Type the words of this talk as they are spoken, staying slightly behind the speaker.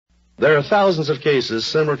There are thousands of cases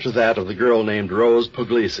similar to that of the girl named Rose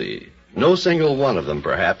Puglisi. No single one of them,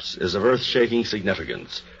 perhaps, is of earth-shaking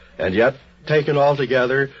significance. And yet, taken all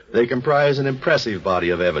together, they comprise an impressive body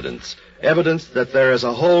of evidence. Evidence that there is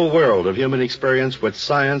a whole world of human experience which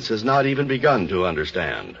science has not even begun to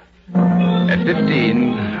understand. At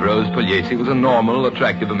 15, Rose Pugliese was a normal,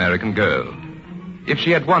 attractive American girl. If she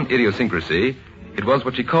had one idiosyncrasy, it was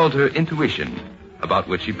what she called her intuition, about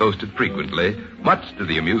which she boasted frequently, much to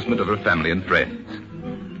the amusement of her family and friends.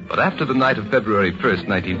 But after the night of February 1st,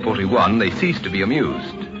 1941, they ceased to be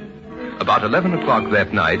amused. About 11 o'clock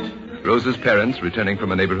that night, Rose's parents, returning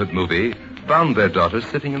from a neighborhood movie, found their daughter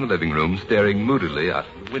sitting in the living room, staring moodily out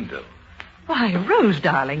of the window. Why, Rose,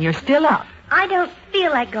 darling, you're still up. I don't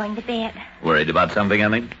feel like going to bed. Worried about something,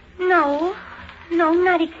 Emmy? No,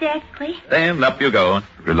 not exactly. Then up you go.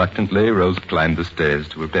 Reluctantly, Rose climbed the stairs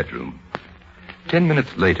to her bedroom. 10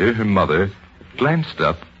 minutes later, her mother glanced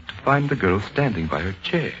up to find the girl standing by her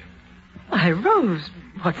chair. Why, Rose,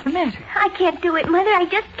 what's the matter? I can't do it, Mother. I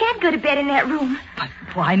just can't go to bed in that room. But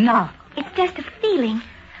why not? It's just a feeling.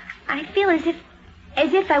 I feel as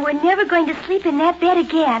if I were never going to sleep in that bed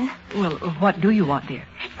again. Well, what do you want, dear?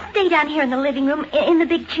 Stay down here in the living room, in the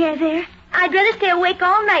big chair there. I'd rather stay awake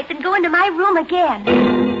all night than go into my room again.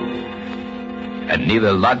 And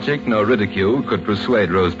neither logic nor ridicule could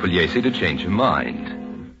persuade Rose Pugliese to change her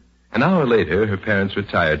mind. An hour later, her parents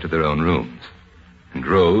retired to their own rooms. And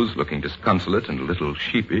Rose, looking disconsolate and a little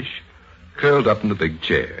sheepish, curled up in the big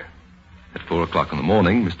chair. At 4 o'clock in the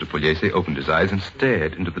morning, Mr. Pugliese opened his eyes and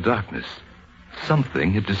stared into the darkness.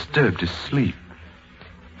 Something had disturbed his sleep.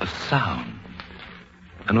 A sound.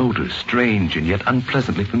 An odor, strange and yet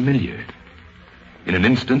unpleasantly familiar. In an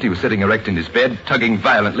instant, he was sitting erect in his bed, tugging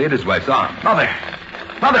violently at his wife's arm. Mother,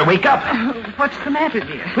 wake up. What's the matter,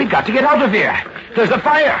 dear? We've got to get out of here. There's a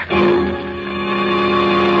fire.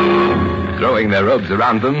 Throwing their robes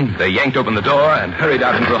around them, they yanked open the door and hurried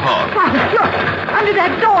out into the hall. Father, look! Under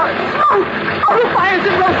that door! Smoke! Oh, the fire's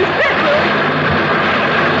in Rose's bedroom!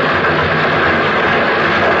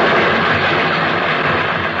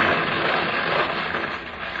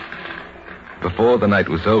 Before the night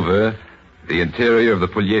was over, the interior of the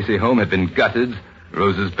Pugliese home had been gutted,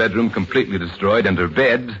 Rose's bedroom completely destroyed, and her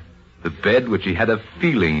bed, the bed which she had a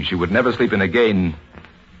feeling she would never sleep in again,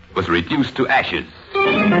 was reduced to ashes.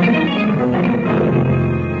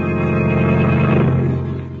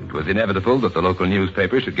 It was inevitable that the local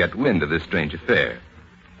newspaper should get wind of this strange affair.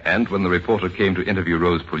 And when the reporter came to interview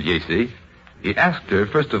Rose Pugliese, he asked her,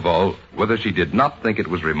 first of all, whether she did not think it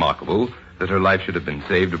was remarkable that her life should have been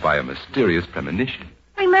saved by a mysterious premonition.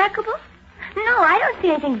 Remarkable? No, I don't see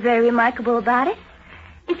anything very remarkable about it.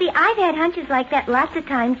 You see, I've had hunches like that lots of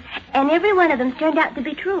times, and every one of them turned out to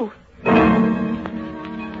be true.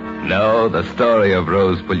 No, the story of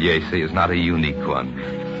Rose Pugliese is not a unique one.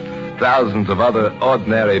 Thousands of other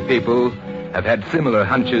ordinary people have had similar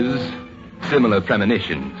hunches, similar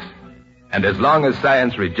premonitions. And as long as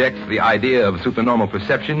science rejects the idea of supernormal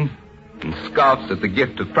perception and scoffs at the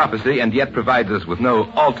gift of prophecy and yet provides us with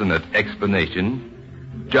no alternate explanation,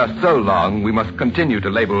 just so long we must continue to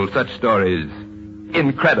label such stories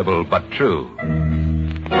incredible but true.